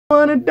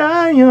Wanna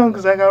die young,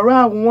 cause I got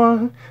robbed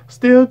one.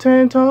 Still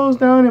 10 toes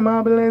down in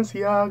my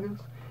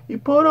Balenciagas. You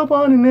put up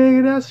on a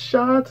nigga, that's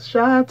a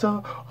shot.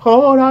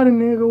 Hold out a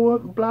nigga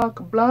with a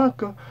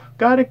blocker.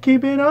 Gotta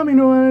keep it on me,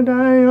 no wanna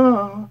die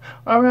young.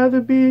 I'd rather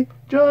be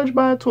judged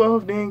by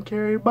 12 than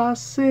carried by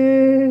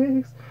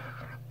 6.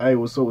 Hey,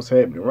 what's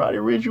happening? Roddy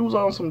Ricch, you was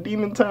on some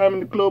demon time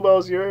in the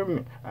clubhouse, you heard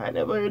me? I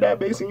never heard that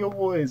bass in your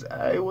voice.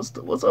 Hey, what's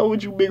up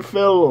with you, big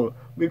fella?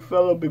 Big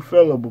fella.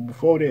 But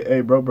before that, hey,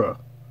 bro.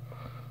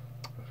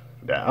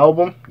 That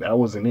album, that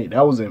wasn't it.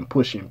 That was in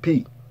Pushing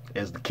P,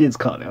 as the kids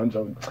call it. I'm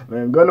joking.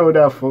 Man, go know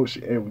that folks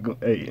shit.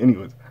 Hey,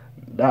 anyways,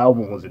 that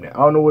album wasn't it. I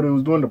don't know what it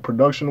was doing. The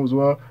production was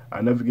well.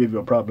 I never gave you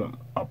a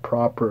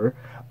proper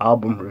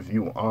album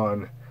review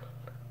on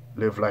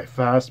Live Life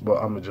Fast, but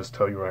I'm gonna just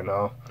tell you right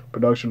now,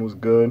 production was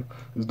good.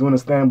 He was doing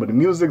his thing, but the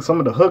music, some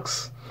of the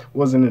hooks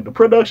wasn't it. The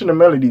production and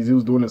melodies, he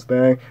was doing his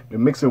thing. The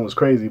mixing was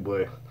crazy,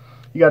 but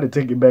you got to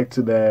take it back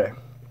to that.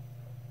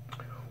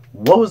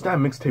 What was that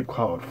mixtape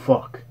called?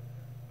 Fuck.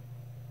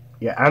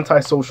 Yeah,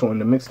 Antisocial, and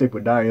the mixtape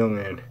with Die Young,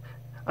 and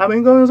I've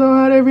been going so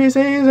hard every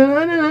season.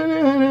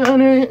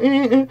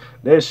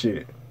 That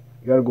shit.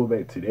 You gotta go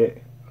back to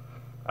that.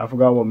 I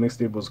forgot what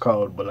mixtape was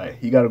called, but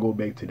like, you gotta go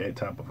back to that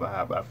type of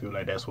vibe. I feel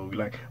like that's what we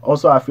like.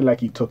 Also, I feel like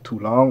he took too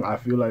long. I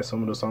feel like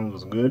some of the songs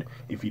was good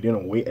if he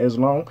didn't wait as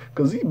long,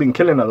 because he's been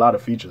killing a lot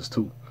of features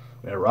too,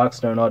 and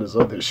Rockstar and all this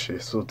other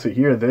shit. So to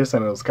hear this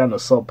and it was kind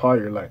of subpar,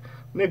 you're like,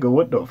 nigga,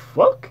 what the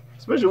fuck?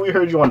 Especially we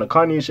heard you on the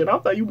Kanye shit. I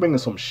thought you bringing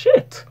some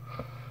shit.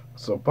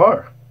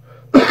 Subpar.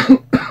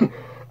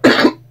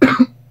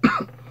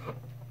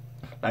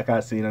 Like I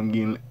said, I'm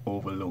getting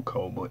over a little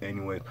cold, but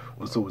anyways,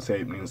 what's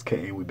happening? It's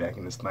K.A. We back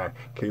in this time.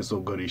 K so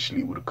good he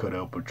sleep with a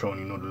cutout Patron.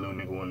 You know the little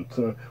nigga one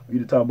time. We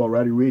need to talk about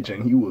Roddy Ricch,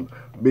 and he was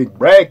big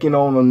bragging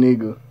on a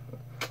nigga.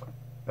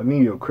 I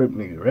mean, you're a Crip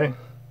nigga, right?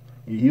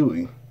 He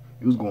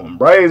was going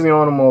brazy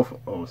on him off.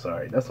 Oh,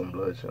 sorry, that's some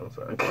blood shit. I'm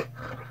sorry.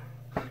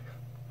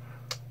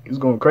 He was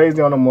going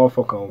crazy on the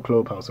motherfucker on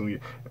Clubhouse. And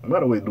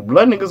by the way, the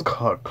blood niggas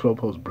called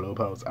Clubhouse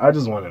Blubhouse. I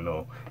just want to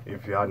know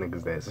if y'all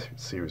niggas that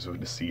serious with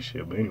the C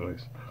shit. But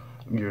anyways,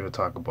 I'm here to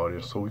talk about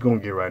it. So we're going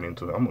to get right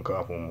into it. I'm going to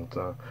cough one more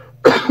time.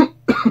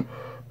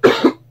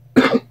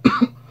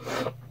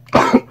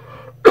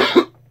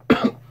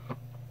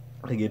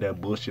 I get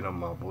that bullshit on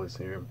my voice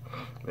here.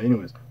 But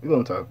anyways, we're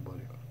going to talk about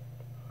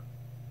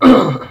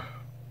it.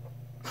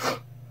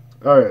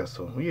 Alright,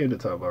 so we here to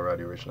talk about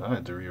Roddy Ricch. Now, I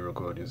had to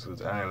re-record this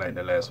because I ain't like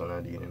the last one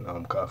I did, and now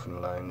I'm coughing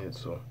and lying it,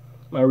 so I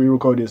might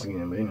re-record this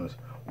again. But anyways,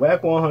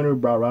 Whack 100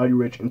 brought Roddy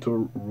Ricch into a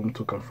room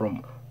to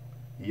confront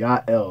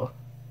Yael,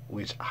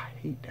 which I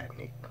hate that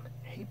nigga.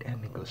 I hate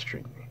that nigga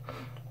extremely,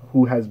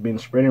 who has been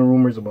spreading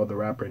rumors about the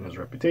rapper and his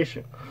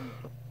reputation.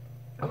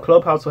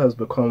 Clubhouse has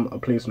become a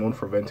place known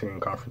for venting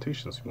and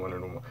confrontations. If you want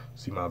to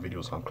see my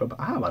videos on Clubhouse,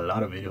 I have a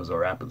lot of videos of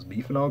rappers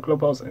beefing on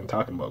Clubhouse and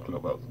talking about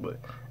Clubhouse, but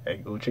hey,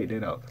 go check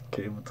that out.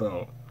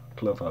 K.A.Vuitton,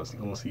 Clubhouse,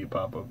 you're gonna see it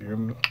pop up, you hear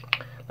me?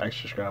 Like,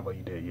 subscribe while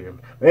you there, you hear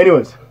me? But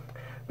anyways,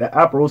 the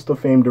app rose to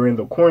fame during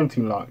the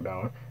quarantine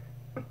lockdown,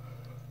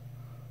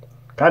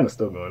 kind of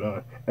still going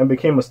on, and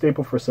became a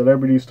staple for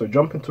celebrities to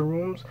jump into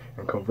rooms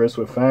and converse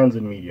with fans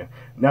and media.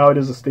 Now it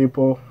is a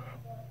staple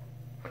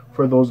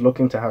for those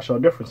looking to hash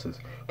out differences.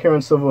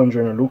 Karen Civil and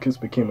Jenna Lucas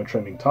became a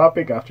trending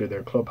topic after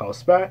their Clubhouse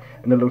spat,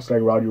 and it looks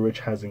like Roddy Ricch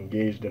has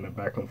engaged in a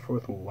back and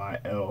forth with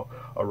YL,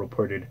 a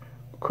reported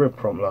Crip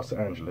from Los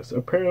Angeles.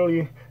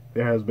 Apparently,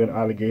 there has been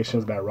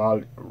allegations that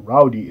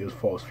Rowdy is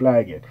false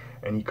flagging,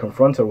 and he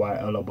confronted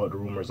YL about the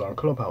rumors on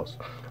Clubhouse.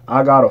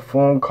 I got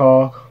phone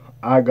calls,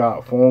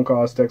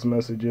 text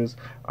messages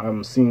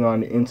I'm seeing on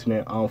the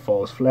internet on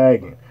false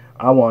flagging.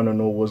 I want to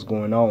know what's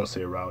going on,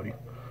 said Rowdy.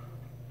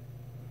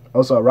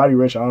 Also, Roddy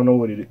Ricch, I don't know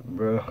what it is,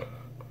 bro.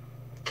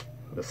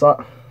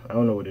 I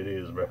don't know what it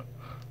is, bro.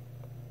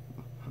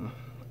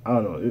 I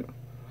don't know.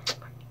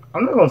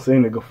 I'm not gonna say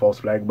nigga false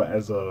flag, but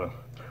as a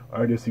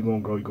artist, he gonna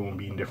grow, he gonna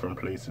be in different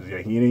places. Yeah,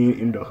 he ain't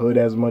in the hood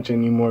as much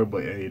anymore,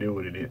 but hey, it is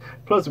what it is.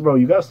 Plus, bro,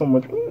 you got so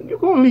much, you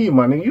gonna leave,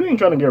 my nigga. You ain't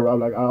trying to get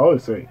robbed, like I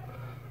always say.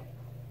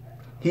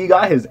 He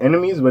got his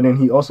enemies, but then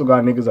he also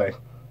got niggas like,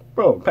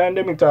 bro,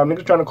 pandemic time,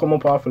 niggas trying to come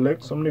up off a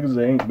lick. Some niggas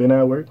that ain't been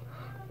at work.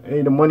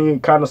 Hey, the money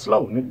ain't kind of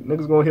slow.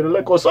 Niggas gonna hit a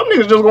lick. Or some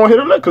niggas just gonna hit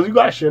a lick because you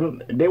got shit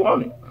and they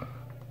want it.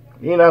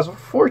 You ain't as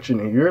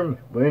fortunate, you hear me?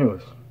 But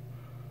anyways.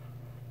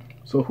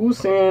 So who's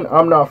saying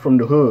I'm not from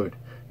the hood?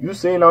 You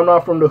saying I'm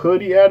not from the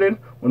hood, he added.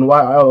 When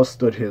YL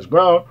stood his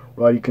ground,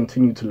 Roddy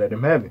continued to let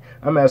him have it.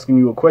 I'm asking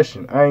you a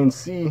question.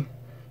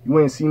 You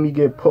ain't see me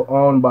get put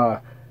on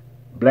by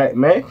Black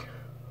Mac?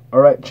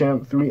 Alright,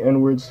 champ, 3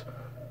 N-words.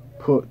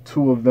 Put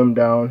 2 of them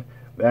down.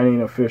 That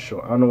ain't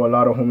official. I know a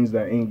lot of homies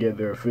that ain't get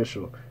their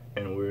official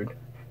N-word.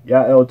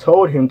 Yael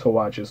told him to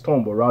watch his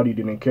tone, but Roddy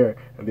didn't care,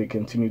 and they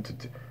continued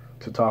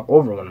to talk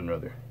over one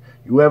another.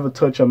 You ever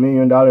touch $1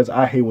 million?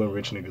 I hate when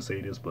rich niggas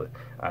say this, but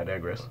I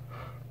digress.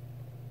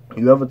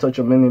 You ever touch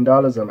 $1 million?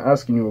 I'm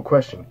asking you a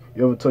question.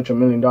 You ever touch $1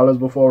 million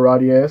before,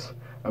 Roddy asked?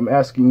 I'm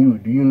asking you,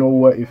 do you know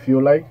what it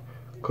feel like?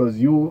 Cause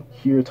you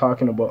here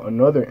talking about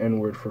another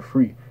N-word for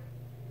free.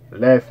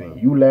 Laughing.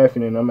 You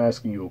laughing, and I'm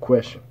asking you a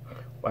question.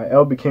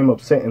 YL became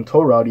upset and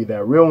told Roddy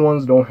that real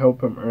ones don't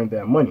help him earn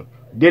that money.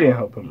 Didn't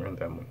help him earn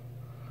that money.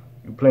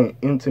 You playing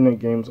internet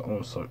games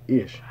on some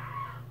ish.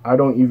 I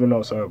don't even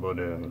know. Sorry about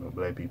that, you know,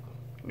 black people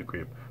in the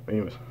crib. But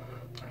anyways,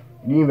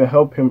 you didn't even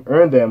help him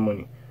earn that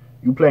money.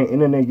 You playing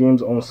internet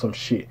games on some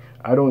shit.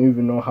 I don't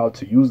even know how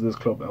to use this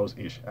Clubhouse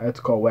ish. I had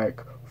to call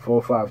Wack 4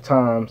 or 5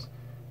 times.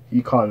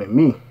 He calling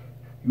me.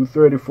 You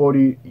 30,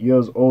 40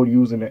 years old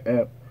using the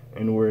app.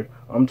 N-word.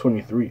 I'm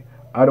 23.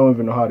 I don't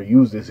even know how to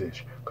use this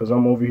ish. Because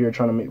I'm over here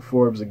trying to make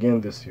Forbes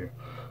again this year.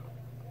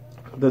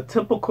 The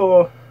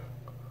typical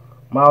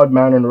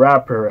mild-mannered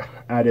rapper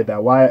added that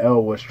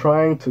YL was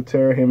trying to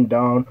tear him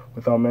down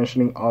without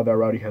mentioning all that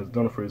Roddy has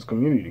done for his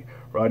community.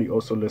 Roddy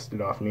also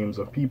listed off names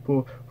of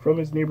people from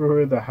his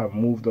neighborhood that have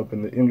moved up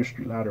in the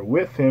industry ladder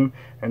with him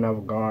and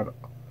have gone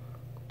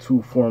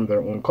to form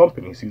their own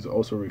companies. He's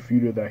also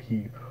refuted that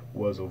he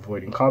was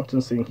avoiding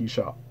Compton, saying he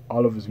shot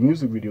all of his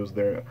music videos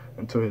there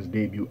until his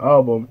debut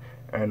album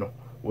and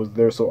was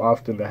there so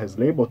often that his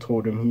label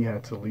told him he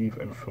had to leave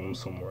and film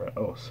somewhere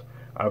else.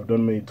 I've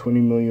done made 20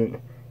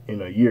 million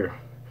in a year.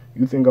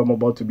 You think I'm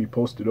about to be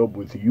posted up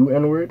with you,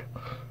 N-word?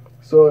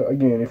 So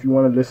again, if you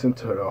want to listen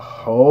to the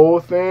whole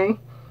thing,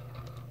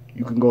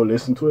 you can go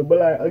listen to it. But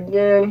like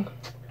again,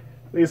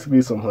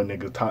 basically some hood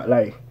niggas talk.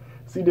 Like,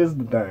 see, this is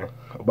the thing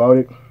about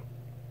it.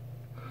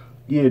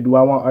 Yeah, do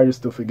I want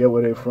artists to forget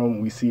where they're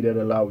from? We see that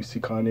a lot. We see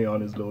Kanye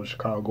on his little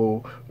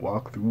Chicago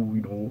walk through,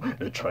 you know,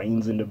 the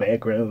trains in the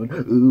background.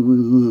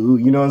 Ooh,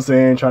 you know what I'm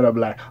saying? Trying to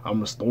be like,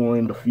 I'm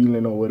restoring the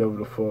feeling or whatever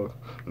the fuck.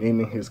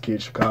 Naming his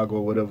kid Chicago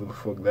or whatever the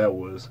fuck that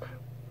was.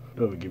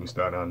 Don't get me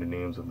started on the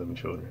names of living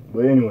children.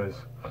 But anyways,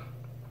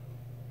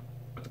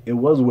 it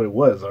was what it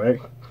was, alright?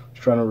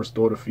 Trying to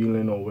restore the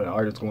feeling, or when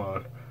artists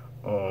go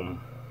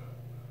on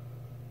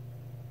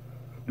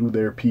do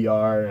their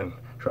PR and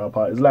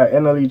tripod. It's like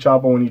NLE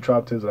Chopper when he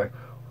dropped his like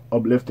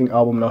uplifting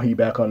album. Now he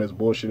back on his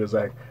bullshit. It's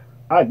like,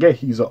 I get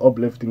he's an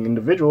uplifting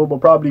individual,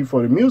 but probably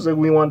for the music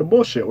we want the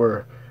bullshit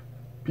where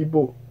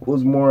people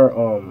was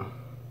more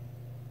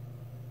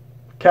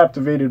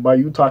captivated by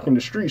you talking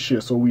the street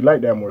shit, so we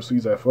like that more. So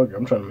he's like, fuck it,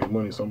 I'm trying to make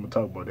money, so I'm gonna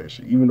talk about that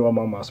shit. Even though I'm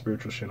on my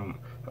spiritual shit,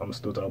 I'm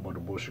still talking about the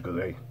bullshit, because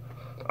hey,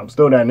 I'm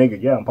still that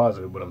nigga. Yeah, I'm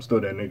positive, but I'm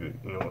still that nigga,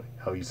 you know,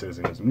 how he says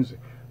in his music.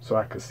 So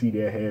I could see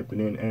that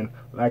happening. And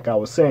like I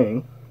was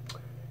saying,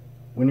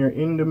 when you're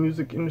in the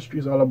music industry,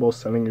 it's all about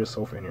selling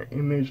yourself and your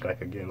image.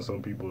 Like again,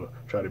 some people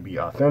try to be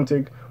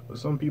authentic, but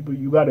some people,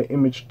 you got an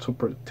image to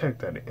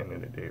protect at the end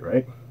of the day,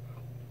 right?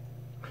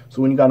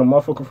 So when you got a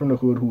motherfucker from the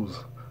hood who's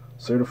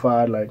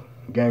certified like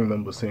gang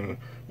member saying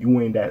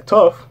you ain't that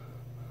tough,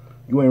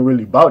 you ain't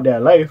really about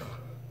that life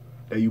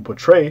that you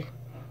portray,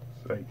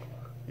 it's like,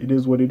 it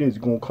is what it is.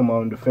 You're gonna come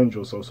out and defend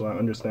yourself. So I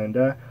understand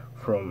that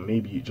from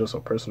maybe just a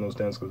personal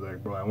stance, because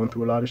like, bro, I went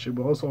through a lot of shit,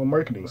 but also a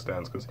marketing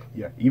stance, because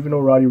yeah, even though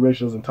Roddy Ricch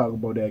doesn't talk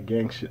about that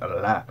gang shit a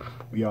lot,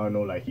 we all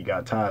know like he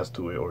got ties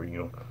to it, or you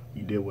know,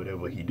 he did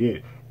whatever he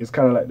did. It's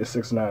kind of like the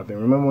 6ix9ine thing.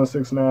 Remember when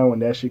 6ix9ine, when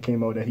that shit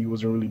came out that he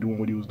wasn't really doing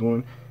what he was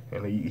doing,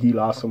 and he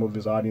lost some of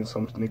his audience?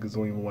 Some niggas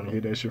don't even want to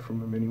hear that shit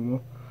from him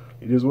anymore.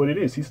 It is what it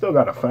is. He still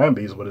got a fan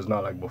base, but it's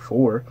not like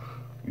before.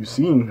 You've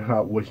seen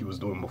what he was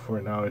doing before.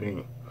 Now it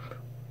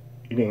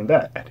ain't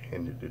that at the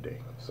end of the day.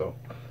 So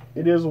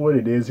it is what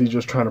it is. He's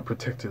just trying to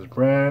protect his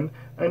brand.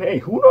 And hey,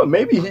 who knows?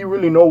 Maybe he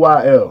really know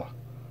YL.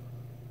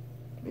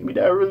 Maybe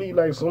that really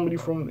like somebody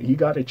from, he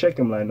got to check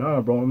him like,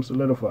 nah, bro, I'm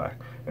solidified.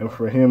 And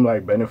for him,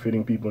 like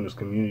benefiting people in his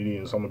community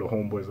and some of the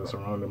homeboys that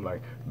surround him,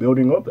 like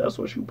building up, that's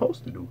what you're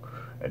supposed to do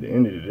at the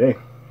end of the day.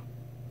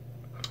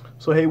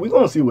 So hey, we're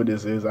gonna see what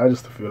this is. I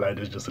just feel like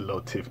there's just a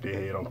little tiff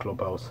they had on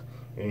Clubhouse.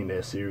 It ain't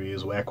that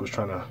serious. Wack was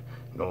trying to,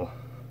 you know,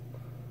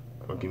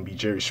 fucking be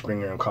Jerry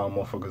Springer and calm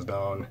motherfuckers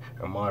down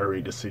and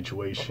moderate the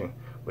situation.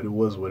 But it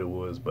was what it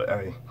was. But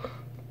hey,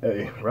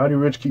 Roddy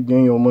Ricch, keep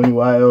getting your money,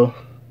 YL.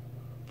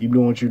 Keep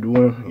doing what you're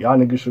doing. Y'all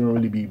niggas shouldn't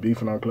really be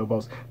beefing on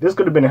Clubhouse. This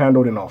could have been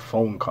handled in a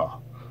phone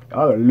call.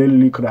 Y'all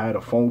literally could have had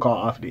a phone call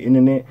off the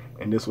internet,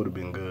 and this would have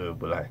been good.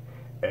 But like,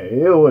 hey,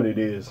 it is what it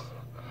is.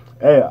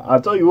 Hey, I'll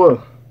tell you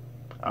what,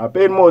 I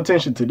paid more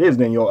attention to this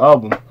than your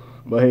album.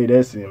 But hey,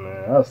 that's it,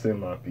 man. I'll say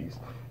my piece.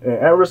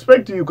 And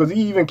respect to you, because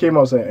he even came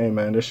out saying, hey,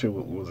 man, that shit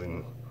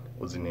wasn't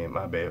it.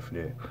 My bad for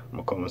that. I'm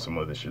going to come with some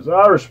other shit. So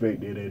I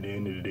respect it at the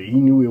end of the day. He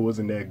knew it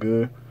wasn't that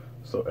good.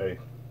 So, hey,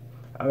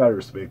 I got to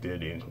respect it at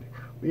the end of the day.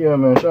 But yeah,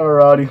 man, shout out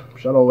Roddy.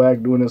 Shout out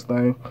Wack doing this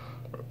thing.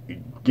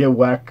 Give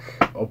Wack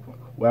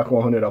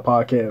 100 a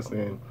podcast.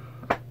 And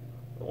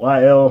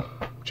YL,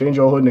 change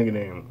your hood nigga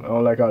name. I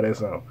don't like how that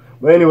sounds.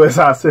 But anyways,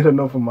 I said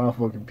enough of my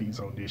fucking piece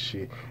on this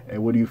shit.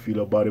 And what do you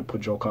feel about it?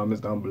 Put your comments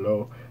down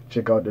below.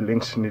 Check out the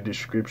links in the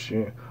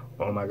description.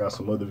 I got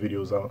some other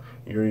videos out.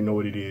 You already know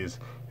what it is.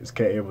 It's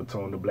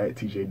K.A.Vuitton, the Black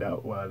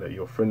TJ Wilder,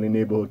 your friendly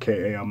neighborhood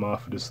K.A. I'm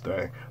off of this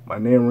thing. My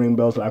name ring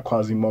bells like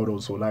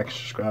Quasimodo, so like and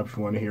subscribe if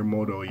you want to hear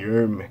more though. You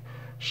heard me?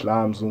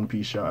 Schlam, Zoom,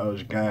 peace, y'all,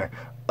 gang.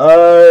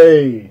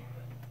 Hey!